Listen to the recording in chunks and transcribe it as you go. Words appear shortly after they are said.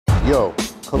Yo,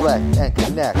 collect and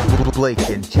connect. Blake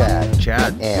and Chad.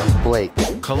 Chad and Blake.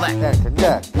 Collect and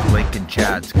connect. Blake and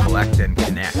Chad's Collect and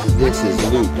Connect. This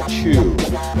is Luke Chu,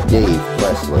 Dave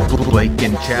Wrestler. Blake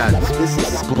and Chad's. This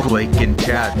is Blake and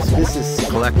Chad's. This is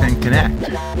Collect and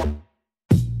Connect.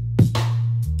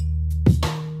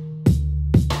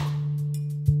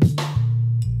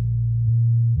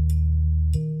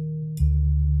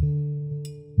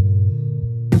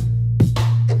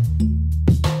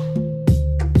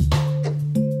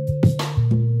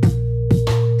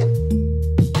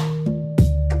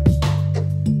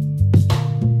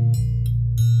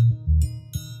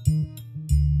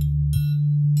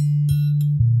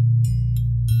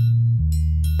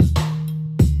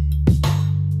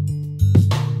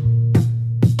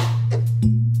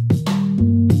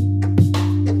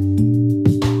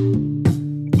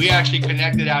 Actually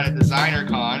connected out at Designer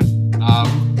Con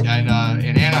and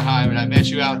in Anaheim, and I met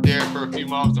you out there for a few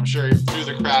moments. I'm sure through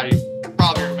the crowd you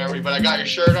probably remember me, but I got your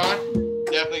shirt on,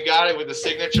 definitely got it with the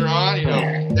signature on,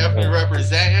 definitely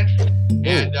representing.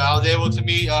 And I was able to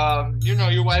meet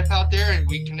your wife out there, and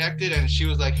we connected, and she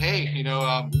was like, hey,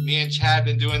 me and Chad have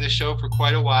been doing this show for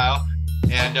quite a while,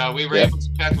 and we were able to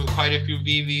connect with quite a few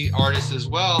VV artists as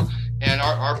well. And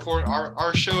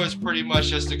our show is pretty much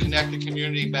just to connect the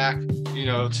community back,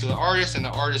 to the artists, and the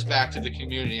artists back to the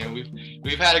community. And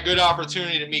we've had a good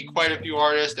opportunity to meet quite a few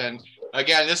artists. And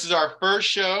again, this is our first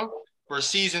show for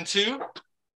season 2,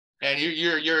 and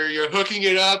you're hooking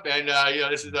it up. And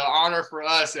this is an honor for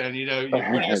us. And you're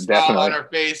putting a smile on our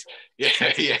face. Yeah.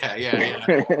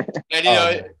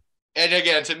 And And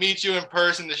again, to meet you in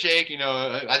person, to shake,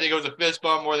 I think it was a fist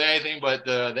bump more than anything, but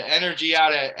the energy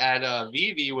out at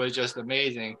VV was just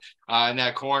amazing in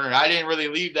that corner. I didn't really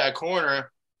leave that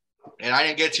corner, and I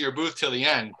didn't get to your booth till the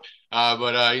end, but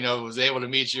was able to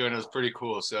meet you, and it was pretty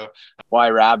cool. So why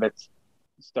rabbits?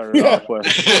 Started off with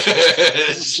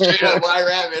straight up why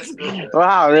rabbits.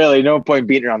 Wow, really? No point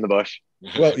beating around the bush.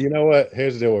 Well, you know what?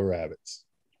 Here's the deal with rabbits.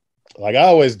 Like, I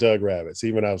always dug rabbits,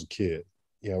 even when I was a kid.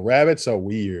 Rabbits are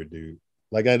weird, dude.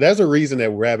 Like, there's a reason that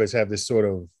rabbits have this sort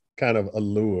of kind of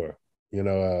allure.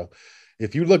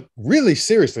 If you look really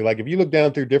seriously, like if you look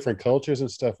down through different cultures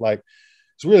and stuff, like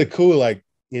it's really cool. Like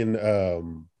in,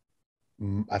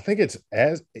 I think it's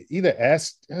I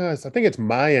think it's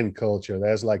Mayan culture.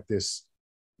 There's like this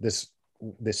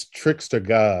trickster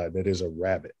god that is a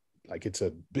rabbit. Like it's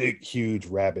a big, huge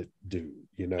rabbit dude.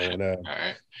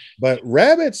 But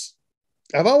rabbits,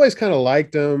 I've always kind of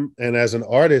liked them, and as an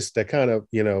artist, they're kind of,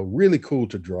 really cool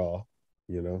to draw,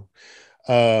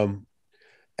 and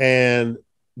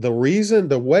the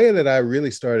way that I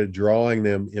really started drawing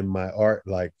them in my art,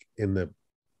 like in the,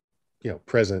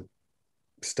 present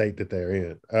state that they're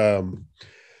in,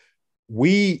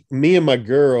 me and my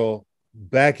girl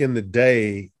back in the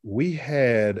day, we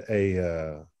had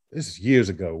this is years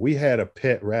ago, we had a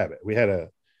pet rabbit. We had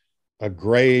a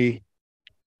gray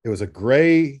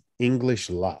English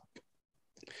lop.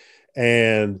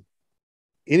 And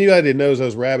anybody that knows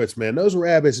those rabbits, man, those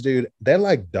rabbits, dude, they're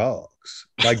like dogs.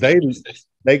 Like they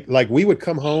like we would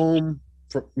come home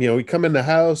from, we'd come in the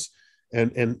house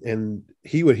and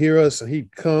he would hear us, and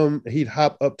he'd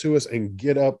hop up to us and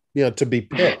get up, to be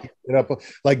pet. Get up.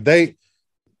 Like they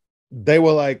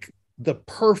were like the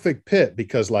perfect pet,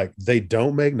 because like they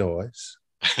don't make noise.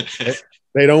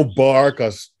 They don't bark or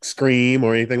scream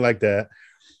or anything like that.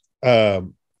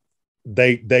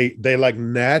 They like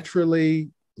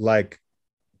naturally like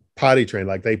potty train,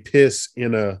 like they piss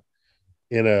in a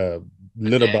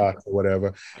litter box or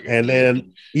whatever. And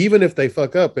then even if they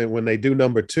fuck up, and when they do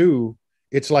number 2,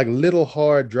 it's like little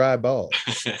hard dry balls.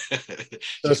 So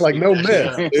it's like no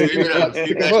mess.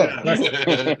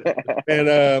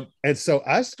 And so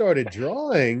I started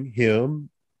drawing him,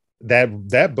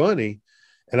 that bunny,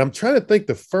 and I'm trying to think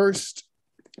the first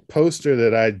poster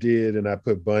that I did and I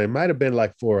put bunny might have been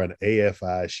like for an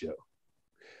AFI show,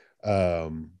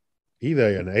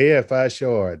 either an AFI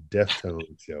show or a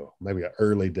Deftone show, maybe an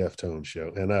early Deftone show.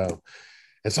 And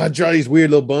so I draw these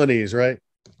weird little bunnies, right?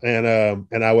 And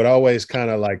I would always kind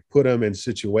of like put them in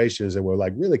situations that were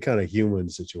like really kind of human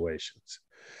situations,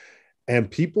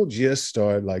 and people just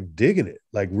started like digging it,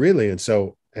 like really. And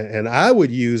so, and I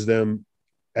would use them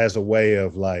as a way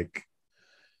of like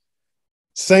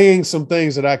saying some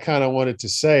things that I kind of wanted to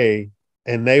say,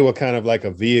 and they were kind of like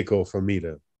a vehicle for me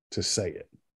to say it.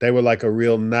 They were like a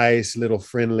real nice little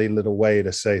friendly little way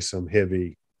to say some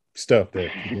heavy stuff that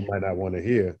you might not want to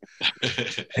hear.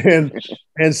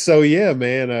 and so yeah,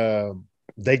 man,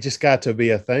 they just got to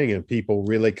be a thing, and people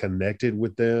really connected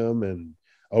with them. And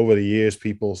over the years,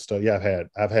 people still,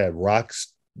 I've had rock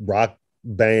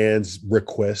bands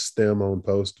request them on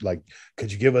post, like,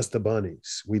 could you give us the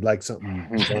bunnies? We'd like something.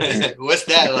 What's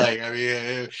that like? I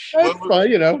mean, It's fun,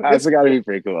 you know. That's got to be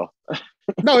pretty cool.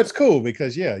 No, it's cool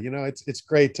because you know, it's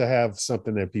great to have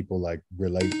something that people like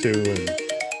relate to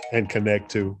and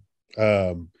connect to.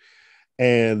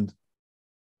 And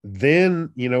then,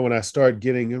 you know, when I start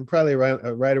getting, and probably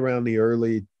right around the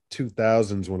early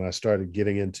 2000s, when I started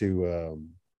getting into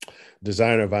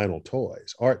designer vinyl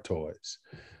toys, art toys.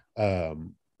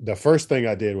 The first thing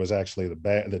I did was actually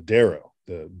the Dero,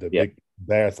 the big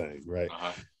bear thing, right?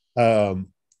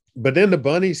 But then the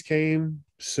bunnies came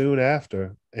soon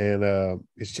after, and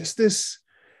it's just this,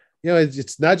 you know,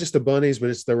 it's not just the bunnies, but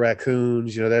it's the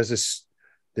raccoons. You know, there's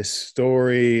this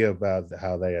story about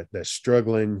how they're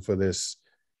struggling for this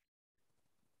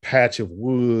patch of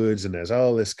woods, and there's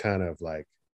all this kind of like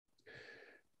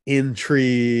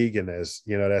intrigue, and there's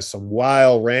some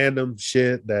wild random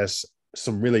shit, there's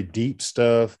some really deep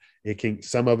stuff.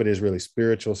 Some of it is really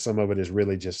spiritual, some of it is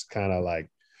really just kind of like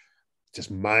just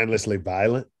mindlessly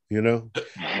violent, you know.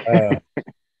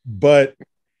 But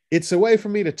it's a way for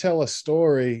me to tell a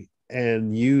story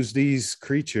and use these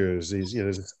creatures,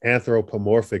 this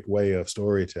anthropomorphic way of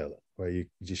storytelling, where you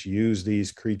just use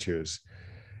these creatures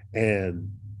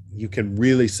and you can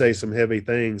really say some heavy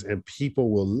things and people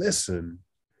will listen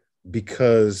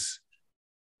because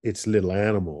it's little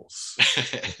animals.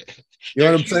 You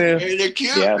know what I'm saying? They're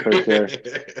cute. Yeah, for sure.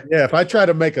 Yeah, if I try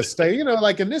to make a statement, you know,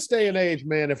 like in this day and age,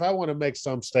 man, if I want to make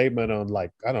some statement on,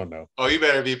 like, I don't know. Oh, you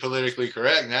better be politically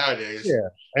correct nowadays. Yeah.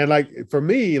 And like for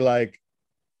me, like,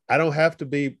 I don't have to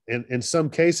be, in some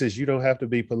cases, you don't have to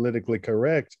be politically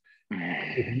correct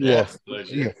if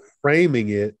you're framing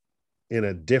it in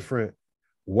a different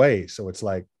way. So it's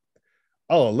like,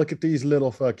 oh, look at these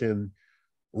little fucking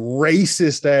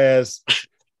racist ass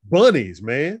bunnies,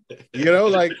 man. You know,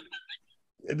 like,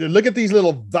 look at these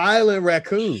little violent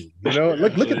raccoons. You know,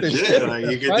 look at this shit. Like,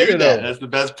 you can do that. That's the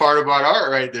best part about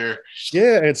art right there.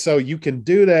 Yeah, and so you can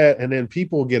do that, and then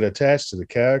people get attached to the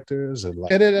characters, and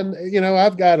then you know,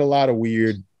 I've got a lot of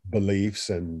weird beliefs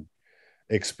and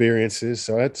experiences,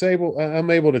 so I'm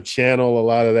able to channel a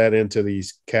lot of that into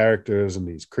these characters and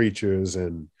these creatures,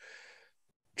 and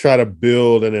try to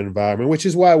build an environment, which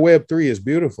is why Web3 is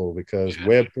beautiful, because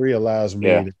Web3 allows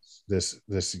me this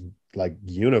like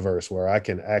universe where I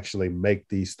can actually make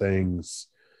these things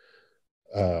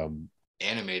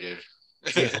animated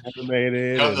come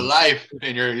to life.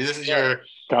 And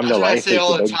come to life. I say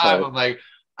all the time, I'm like,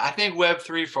 I think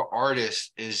Web3 for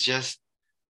artists is just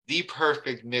the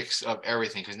perfect mix of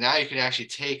everything, because now you can actually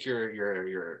take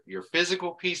your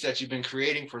physical piece that you've been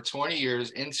creating for 20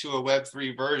 years into a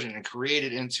Web3 version and create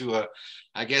it into a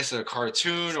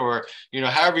cartoon, or, you know,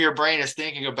 however your brain is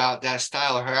thinking about that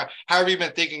style, or however you've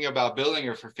been thinking about building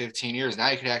it for 15 years.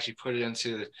 Now you can actually put it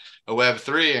into a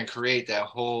Web3 and create that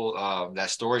whole that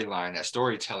storyline, that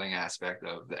storytelling aspect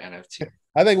of the NFT.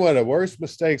 I think one of the worst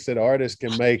mistakes that artists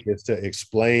can make is to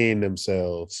explain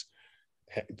themselves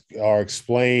or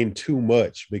explain too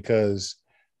much, because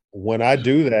when I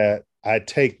do that, I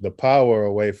take the power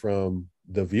away from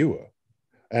the viewer.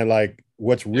 And like,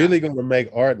 what's really going to make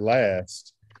art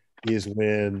last is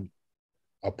when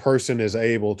a person is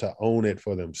able to own it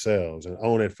for themselves and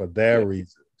own it for their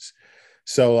reasons.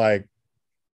 So like,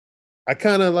 I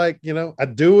kind of like, you know, I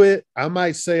do it. I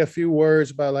might say a few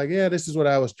words about like, yeah, this is what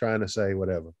I was trying to say,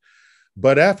 whatever.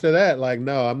 But after that, like,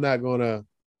 no, I'm not going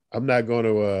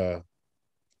to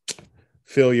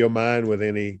fill your mind with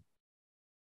any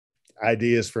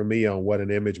ideas for me on what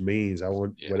an image means. I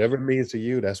want whatever it means to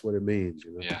you, that's what it means,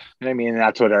 you know? Yeah. And I mean,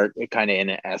 that's what art kind of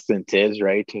in essence is,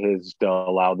 right? Is to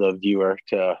allow the viewer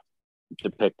to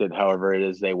depict it however it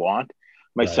is they want.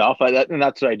 Myself, right. And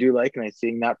that's what I do like, and I'm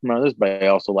seeing that from others, but I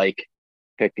also like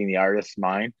picking the artist's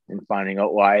mind and finding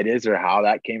out why it is or how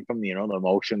that came from, you know, the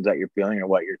emotions that you're feeling or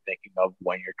what you're thinking of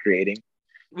when you're creating.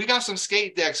 We got some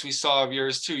skate decks we saw of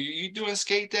yours too. You doing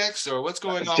skate decks, or what's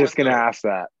going on? Just gonna ask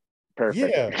that.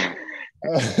 Perfect.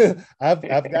 Yeah. I've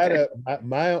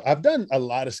done a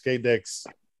lot of skate decks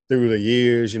through the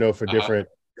years, you know, for different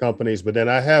companies, but then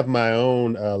I have my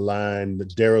own line, the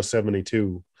Dero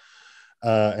 72.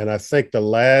 And I think the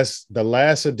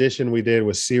last edition we did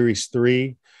was Series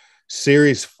 3.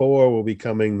 Series 4 will be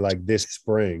coming like this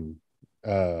spring.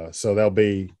 So there'll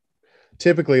be,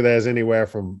 typically there's anywhere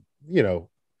from, you know,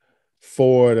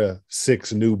 4 to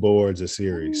 6 new boards a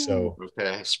series. So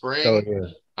spring. So, yeah.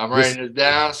 I'm writing it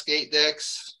down. Skate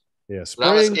decks. Yeah, spring.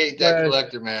 I'm a skate deck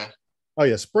collector, man. Oh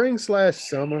yeah,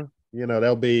 spring/summer. You know,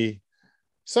 there'll be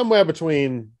somewhere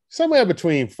between somewhere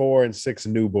between 4 and 6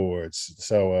 new boards.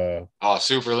 So Oh,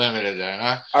 super limited then,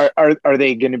 huh? Are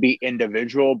they going to be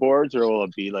individual boards, or will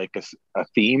it be like a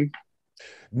theme?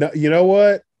 no, you know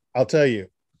what? I'll tell you.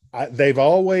 They've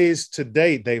always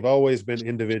been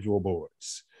individual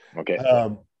boards. Okay.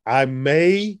 I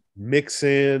may mix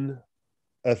in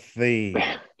a theme.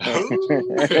 Because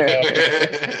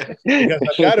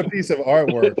I've got a piece of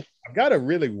artwork. I've got a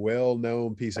really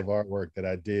well-known piece of artwork that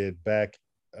I did back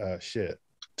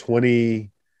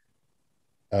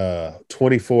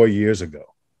 24 years ago.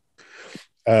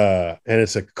 And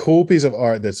it's a cool piece of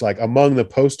art that's like among the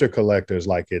poster collectors,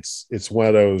 like it's one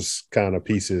of those kind of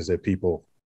pieces that people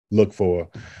look for.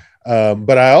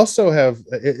 But I also have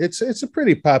it's a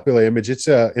pretty popular image. It's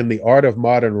in the Art of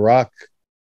Modern Rock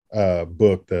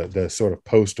book, the sort of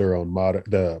poster on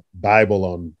the Bible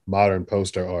on modern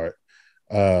poster art.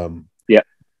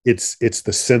 It's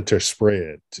the center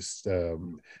spread. Just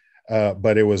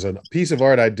but it was a piece of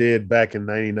art I did back in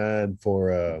 '99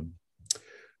 for a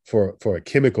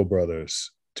Chemical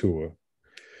Brothers tour,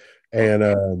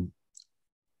 and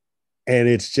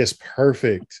it's just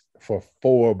perfect for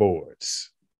 4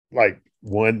 boards, like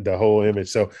the whole image.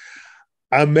 So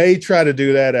I may try to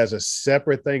do that as a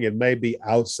separate thing. It may be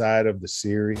outside of the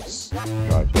series.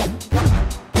 Gotcha.